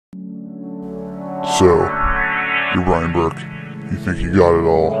So, you're Brian Burke. You think you got it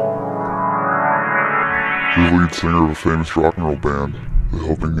all. You're the lead singer of a famous rock and roll band, the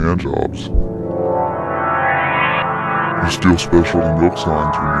Helping Hand Jobs. You steal specialty milk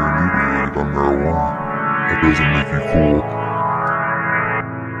signs when you're inebriated on marijuana. That doesn't make you cool.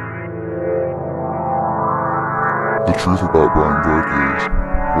 The truth about Brian Burke is,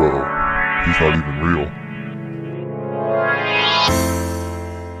 well, he's not even real.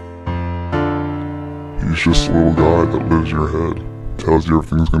 He's just a little guy that lives in your head, tells you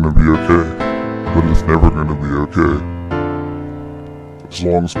everything's gonna be okay, but it's never gonna be okay. As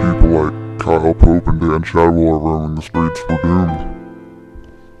long as people like Kyle Pope and Dan Chadwell are roaming the streets, we're doomed.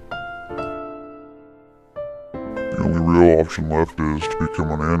 The only real option left is to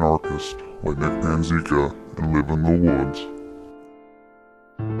become an anarchist, like Nick Panzica, and live in the woods.